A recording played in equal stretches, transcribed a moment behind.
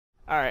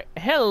Alright,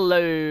 hello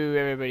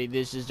everybody,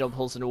 this is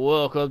Doublepulse and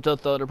welcome to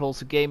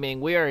Thunderpulse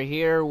Gaming. We are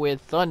here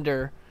with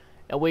Thunder,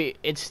 and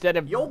instead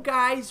of... Yo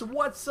guys,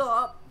 what's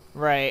up?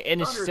 Right,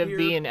 and Thunder instead of here.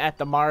 being at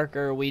the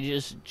marker, we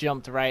just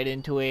jumped right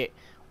into it.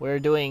 We're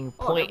doing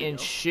point and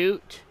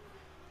shoot.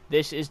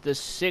 This is the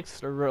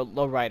 6th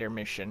Lowrider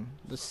mission.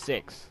 The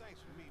 6th.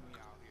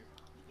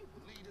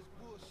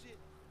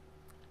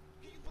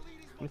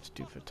 Let's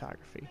do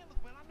photography.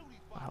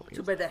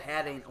 Too bad the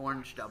hat ain't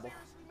orange double.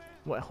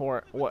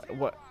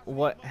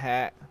 What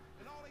hat?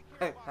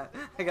 I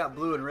got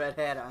blue and red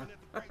hat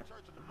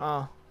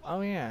on. Oh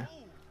yeah.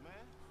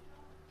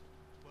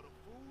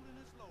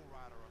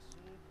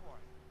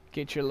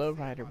 Get your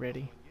lowrider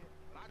ready,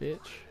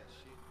 bitch.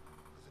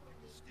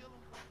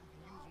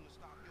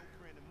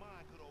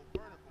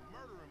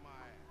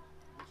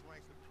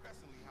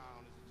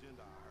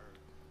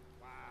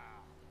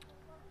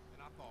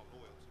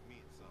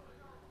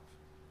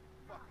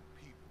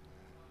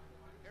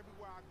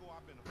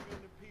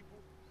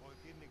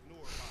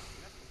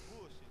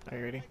 Are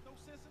you ready?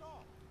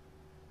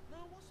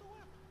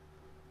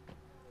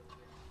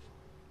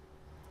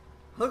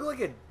 I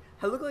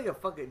look like a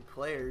fucking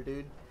player,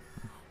 dude.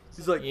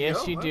 He's like,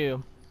 yes, you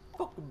do.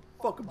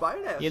 Fucking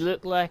bite ass. You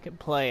look like a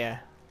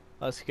player.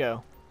 Let's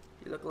go.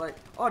 You look like.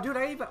 Oh, dude,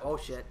 oh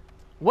shit.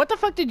 What the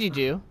fuck did you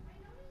do?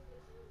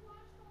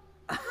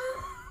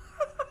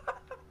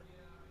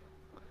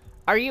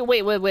 Are you?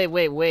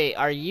 Wait.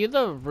 Are you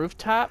the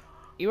rooftop?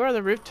 You are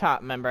the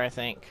rooftop member, I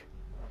think.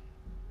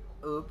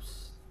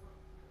 Oops.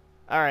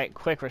 Alright,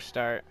 quick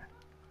restart.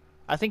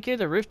 I think you're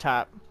the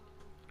rooftop.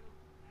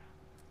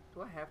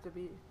 Do I have to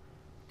be?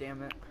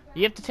 Damn it.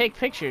 You have to take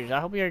pictures.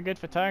 I hope you're a good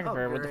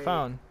photographer with the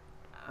phone.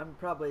 I'm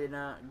probably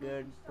not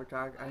good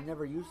photographer. I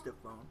never used a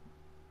phone.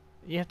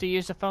 You have to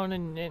use the phone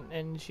in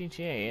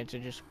GTA to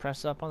just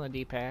press up on the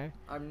D-pad.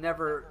 I've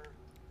never...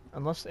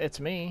 Unless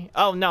it's me.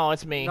 Oh, no,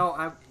 it's me. No,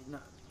 I'm... No.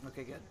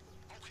 Okay, good.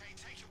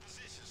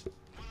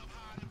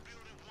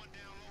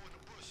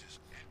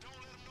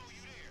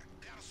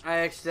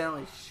 I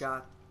accidentally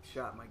shot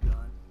my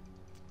gun.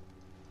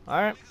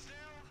 Alright.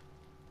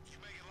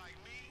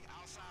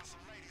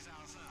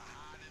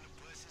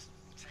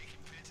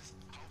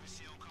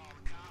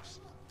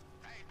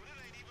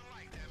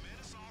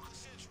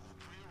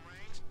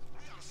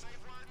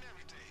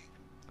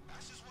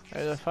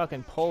 There's a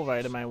fucking pole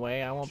right in my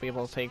way. I won't be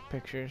able to take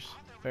pictures.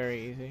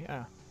 Very easy.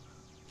 Ah.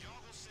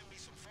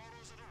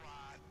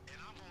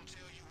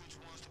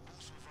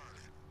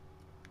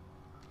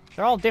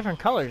 They're all different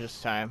colors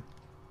this time.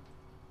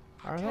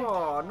 Are they?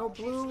 Oh, no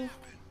blue?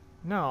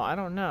 No, I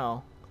don't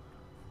know.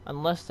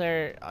 Unless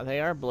they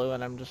are blue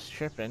and I'm just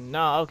tripping.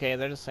 No, okay,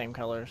 they're the same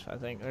colors. I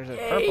think there's a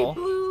purple.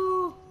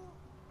 Blue.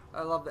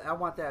 I love that. I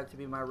want that to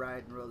be my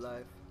ride in real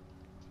life.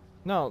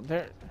 No,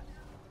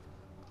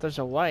 there's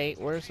a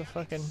white. Where's the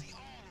fucking?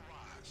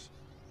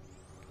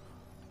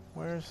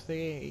 Where's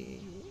the?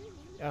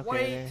 Okay.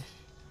 White.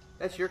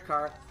 That's your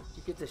car.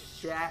 You get the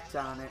shacks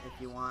on it if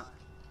you want.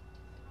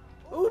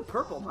 Ooh,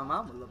 purple. My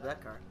mom would love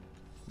that car.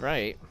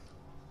 Right.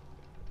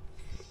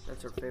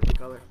 That's her favorite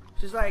color.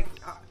 She's like,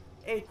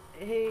 hey,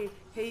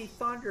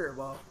 Thunder.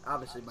 Well,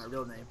 obviously my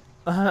real name.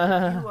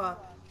 If you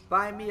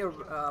buy me a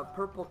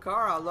purple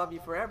car, I'll love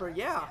you forever.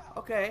 Yeah,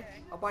 okay.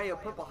 I'll buy you a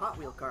purple Hot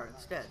Wheel car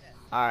instead.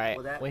 All right.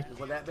 Will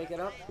that make it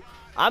up?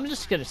 I'm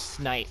just gonna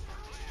snipe.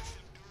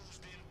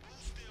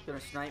 Gonna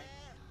snipe?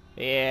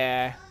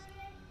 Yeah.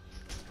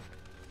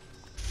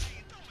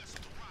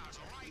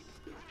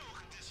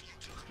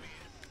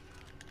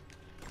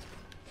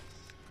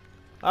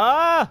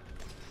 Ah!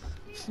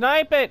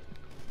 Snipe it!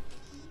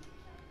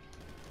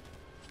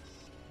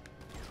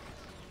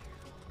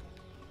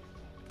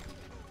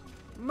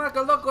 Dude,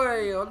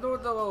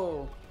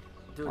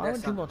 why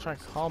would people try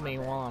to call me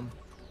while I'm...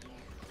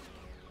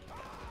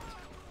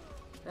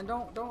 And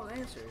don't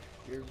answer.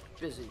 You're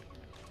busy.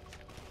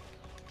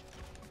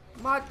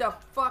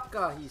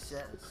 Motherfucker, he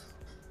says.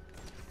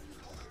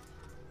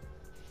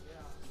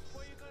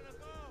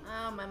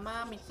 Oh, my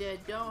mommy said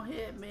don't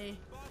hit me.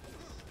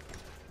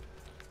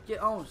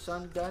 Get on,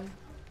 son, gun.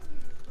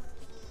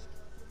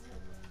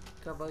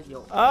 Cover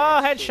your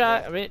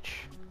headshot, bitch.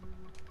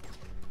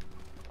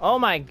 Oh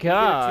my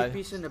god.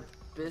 You get a 2-piece and a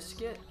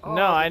biscuit? Oh,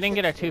 no, I didn't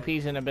get a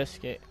 2-piece and a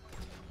biscuit.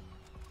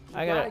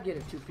 I gotta get a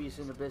 2-piece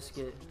and a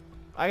biscuit.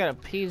 I got a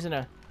peas in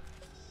a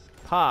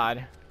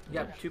pod. You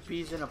got 2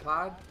 peas in a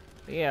pod?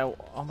 Yeah,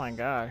 oh my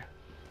god.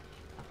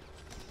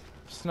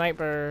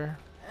 Sniper.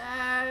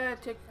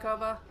 Take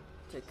cover.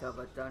 Take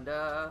cover,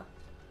 Thunder.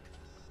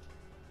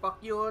 Fuck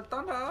you,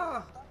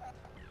 Thunder.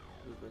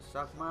 You can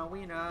suck my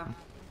wiener.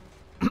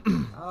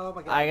 Oh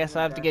my god. I guess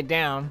I have to get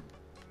down.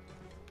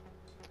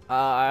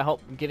 I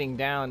hope getting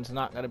down's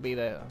not gonna be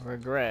the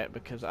regret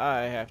because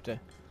I have to.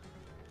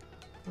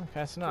 Okay,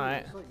 that's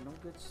not. There's like no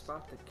good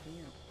spot to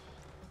camp.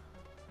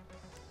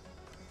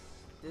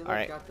 All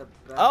right.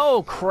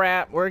 Oh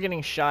crap! We're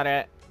getting shot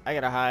at. I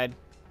gotta hide.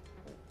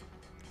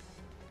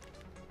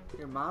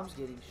 Your mom's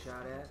getting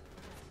shot at.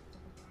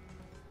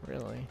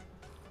 Really?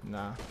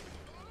 Nah.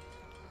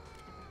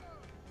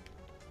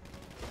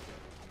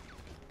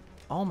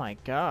 Oh my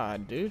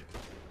god, dude.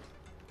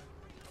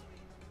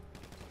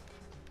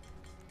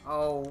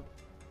 Oh.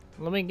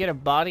 Let me get a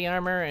body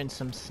armor and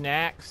some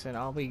snacks, and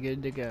I'll be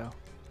good to go.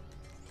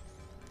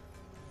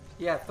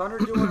 Yeah, Thunder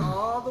doing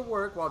all the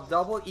work while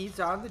Double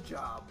eats on the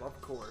job, of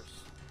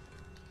course.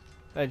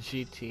 A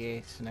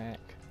GTA snack.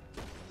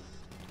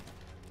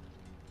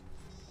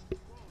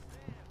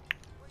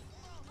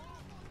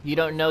 You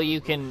don't know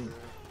you can.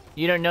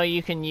 You don't know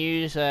you can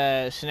use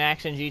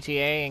snacks in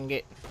GTA and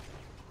get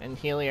and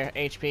heal your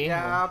HP.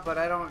 Yeah, but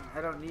I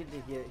don't need to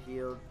get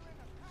healed.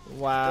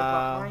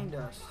 Wow. They're behind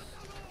us.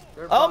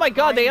 They're Oh my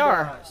god, they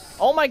are! us.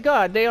 Oh my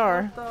god, they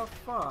are! What the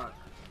fuck?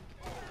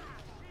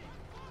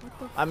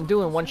 I'm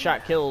doing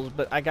one-shot kills,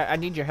 but I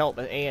need your help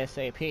at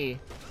ASAP.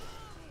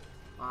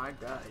 Oh, I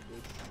died,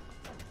 dude.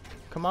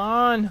 Come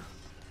on!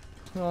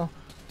 Oh.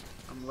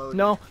 I'm loading.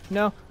 No,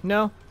 no,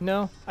 no,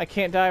 no! I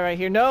can't die right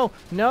here. No,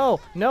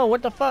 no, no!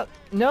 What the fuck?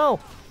 No,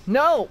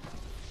 no!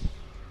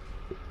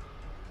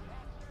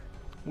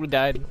 We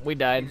died. We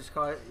died. He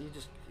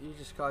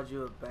just called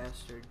you a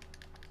bastard.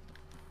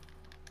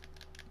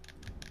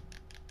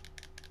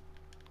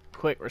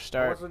 Quick I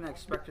restart. wasn't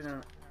expecting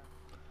him.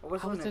 I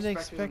wasn't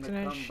expecting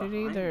that shit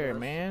either, us.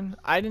 man.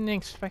 I didn't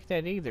expect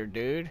that either,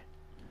 dude.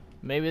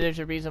 Maybe there's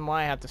a reason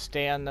why I have to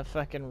stay on the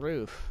fucking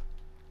roof.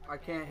 I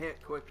can't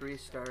hit quick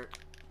restart.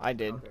 I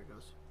did. Oh, there it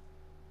goes.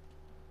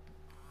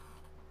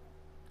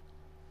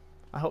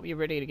 I hope you're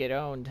ready to get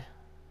owned.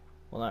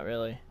 Well, not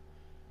really.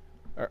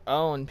 Or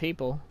own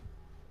people.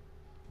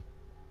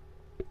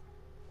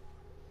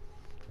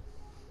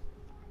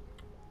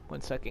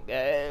 One second,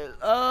 guys.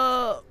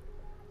 Oh!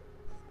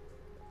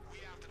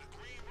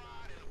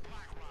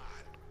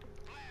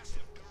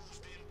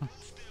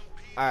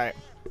 Alright.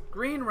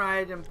 Green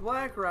ride and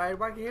black ride.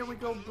 Why can't we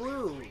go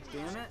blue?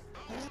 Damn it.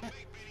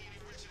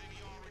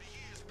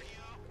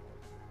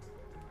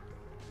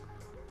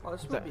 Oh,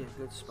 this would be a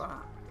good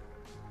spot.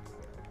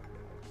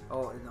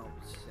 Oh, no,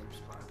 it's the same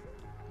spot.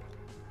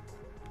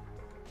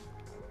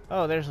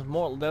 Oh, there's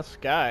more less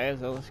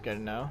guys. Oh, that's good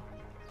to know.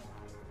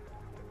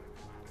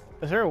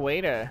 Is there a way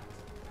to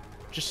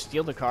just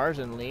steal the cars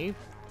and leave?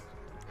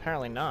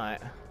 Apparently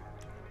not.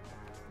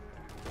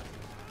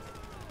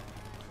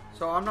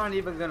 So I'm not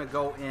even gonna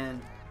go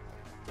in.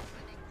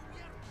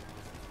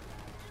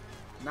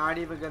 Not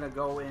even gonna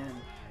go in.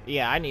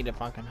 Yeah, I need to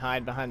fucking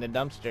hide behind the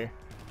dumpster.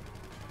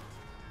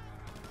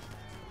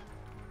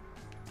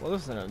 Well,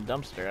 this isn't a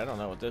dumpster. I don't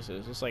know what this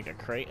is. It's like a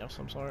crate of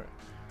some sort.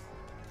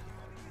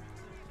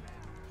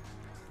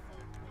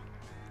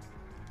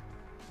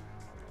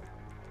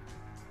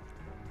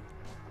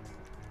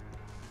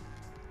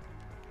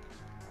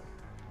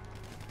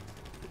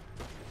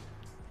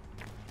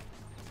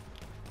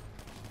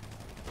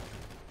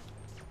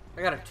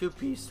 I got a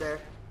two-piece there.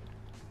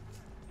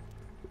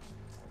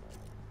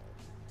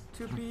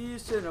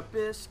 Two-piece and a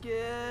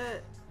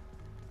biscuit.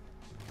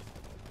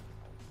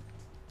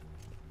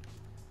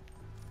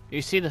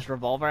 You see this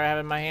revolver I have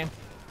in my hand?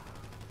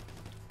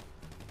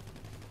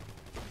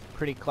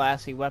 Pretty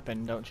classy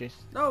weapon, don't you?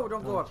 No,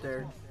 don't go up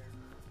there.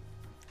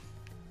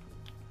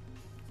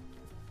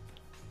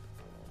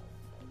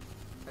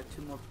 Got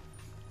two more.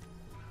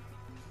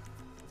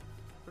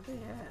 Where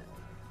they at?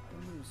 I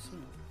don't even see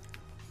them.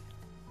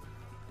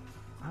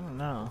 I don't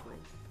know.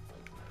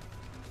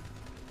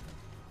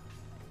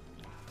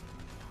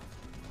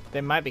 They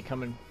might be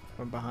coming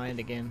from behind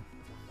again.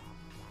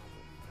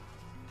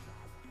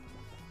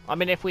 I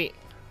mean, if we...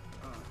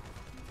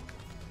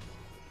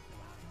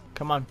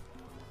 Come on.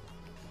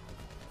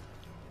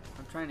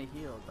 I'm trying to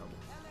heal, Double.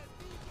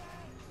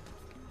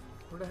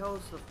 Where the hell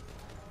is the...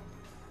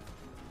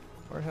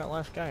 Where's that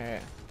last guy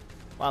at?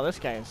 Wow, this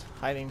guy is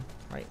hiding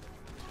right...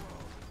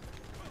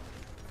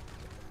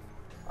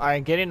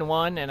 Alright, get in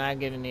one and I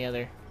get in the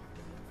other.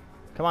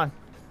 Come on.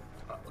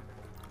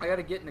 I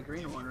gotta get in the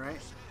green one, right?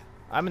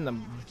 I'm in the...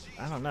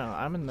 I don't know.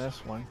 I'm in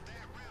this one.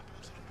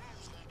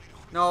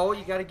 No,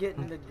 you gotta get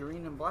in the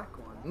green and black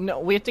one. No,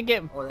 we have to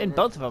get in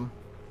both of them.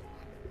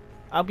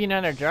 I'll be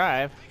on our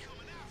drive.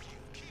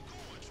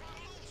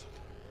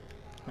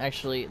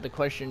 Actually, the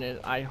question is,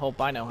 I hope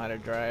I know how to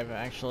drive,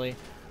 actually.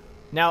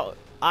 Now,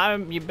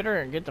 you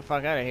better get the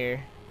fuck out of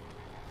here.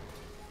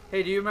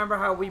 Hey, do you remember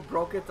how we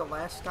broke it the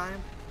last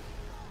time?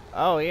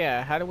 Oh,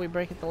 yeah. How did we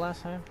break it the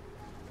last time?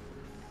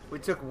 We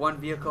took one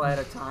vehicle at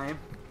a time.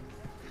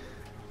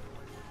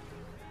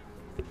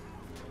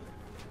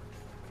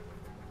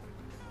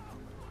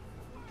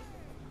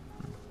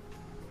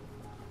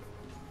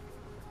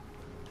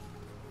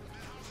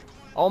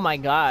 Oh my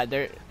god,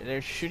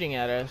 they're shooting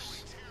at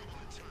us.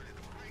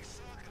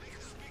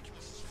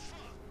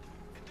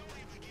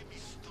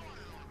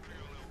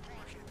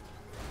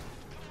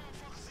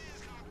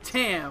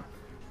 Damn!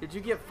 Did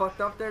you get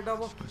fucked up there,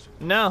 Double?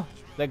 No,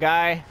 the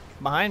guy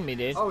behind me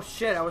did. Oh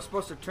shit, I was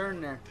supposed to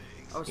turn there.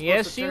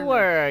 Yes, you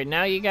were.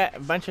 Now you got a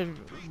bunch of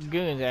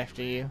goons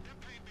after you.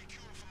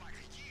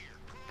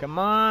 Come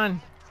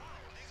on.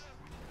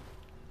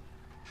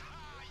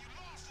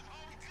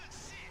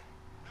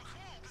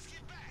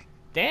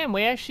 Damn,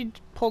 we actually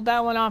pulled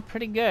that one off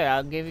pretty good.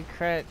 I'll give you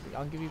credit.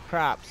 I'll give you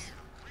props.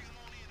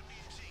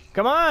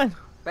 Come on.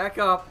 Back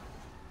up.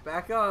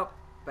 Back up.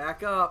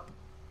 Back up.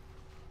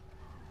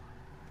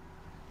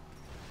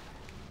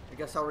 I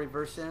guess I'll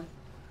reverse in.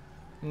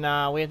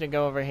 Nah, we have to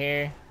go over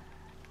here.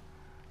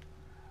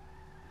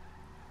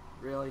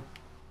 Really?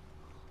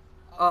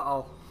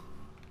 Uh-oh.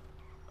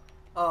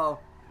 Uh-oh.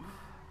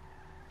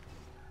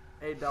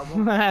 Hey, double.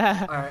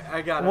 Alright,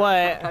 I got it.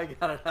 What? I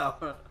got it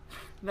out.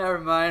 Never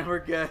mind, we're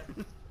good.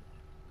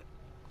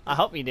 I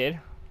hope you did.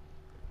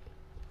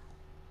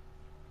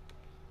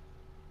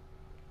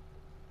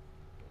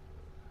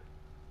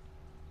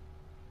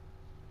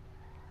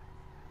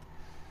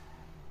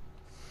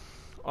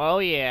 Oh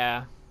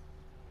yeah.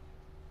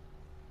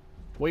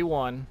 We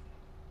won.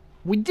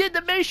 We did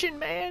the mission,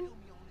 man.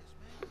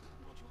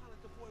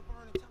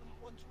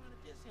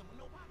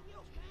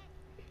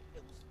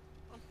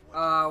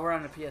 We're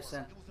on the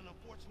PSN.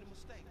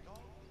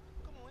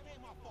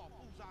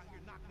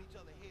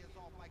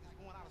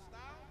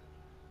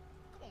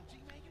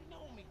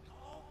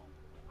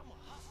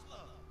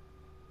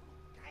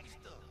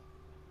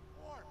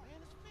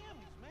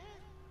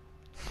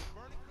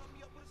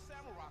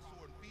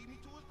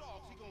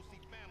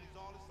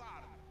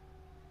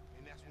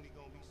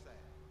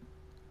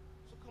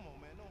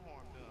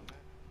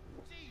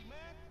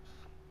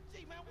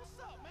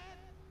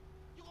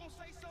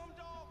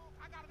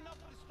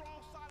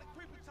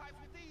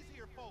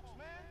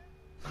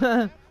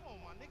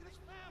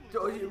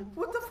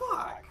 What the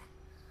fuck?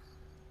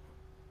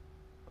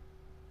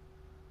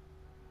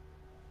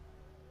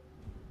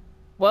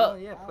 Well, oh,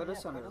 yeah, put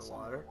us under the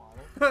water.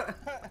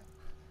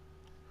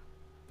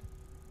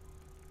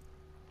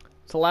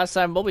 it's the last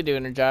time we'll be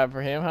doing a job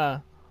for him, huh?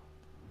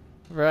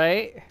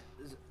 Right?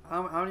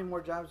 How many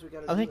more jobs we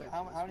got to do? think-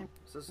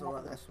 Is this the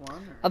last one?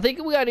 Or? I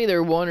think we got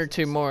either one or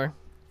two more.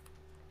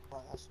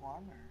 Last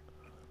one,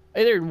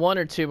 Either one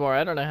or two more.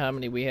 I don't know how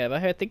many we have.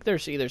 I think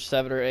there's either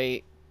 7 or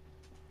 8.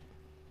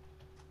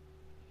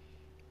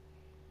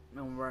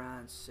 No, we're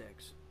on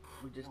 6.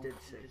 We just did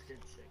 6.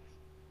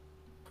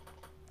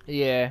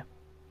 Yeah.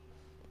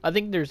 I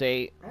think there's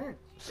 8.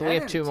 So we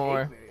have 2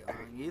 more. Very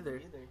long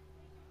either.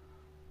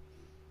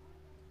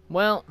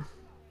 Well,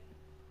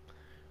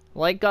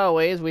 like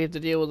always, we have to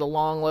deal with a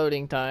long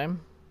loading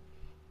time.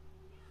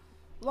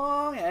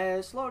 Long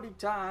as loading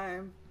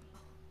time.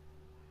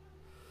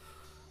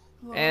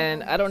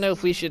 And I don't know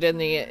if we should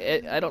end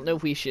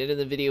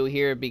the video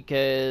here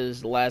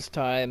because last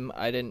time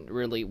we didn't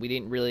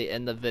really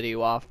end the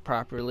video off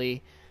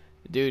properly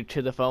due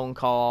to the phone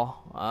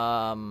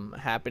call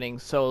happening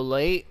so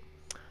late.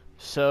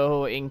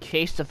 So in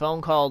case the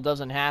phone call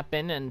doesn't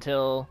happen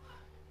until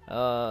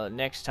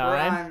next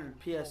time,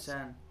 we're on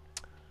PSN.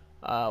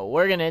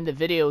 we're gonna end the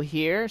video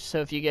here. So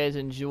if you guys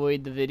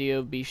enjoyed the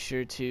video, be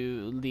sure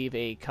to leave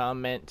a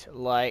comment,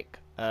 like,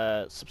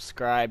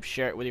 subscribe,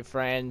 share it with your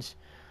friends.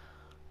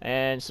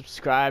 And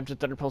subscribe to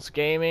Doublepulse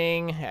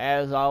Gaming.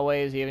 As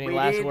always, you have any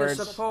last words? We need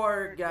the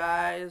support,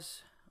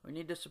 guys. We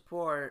need the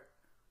support.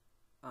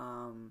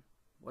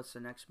 What's the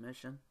next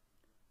mission?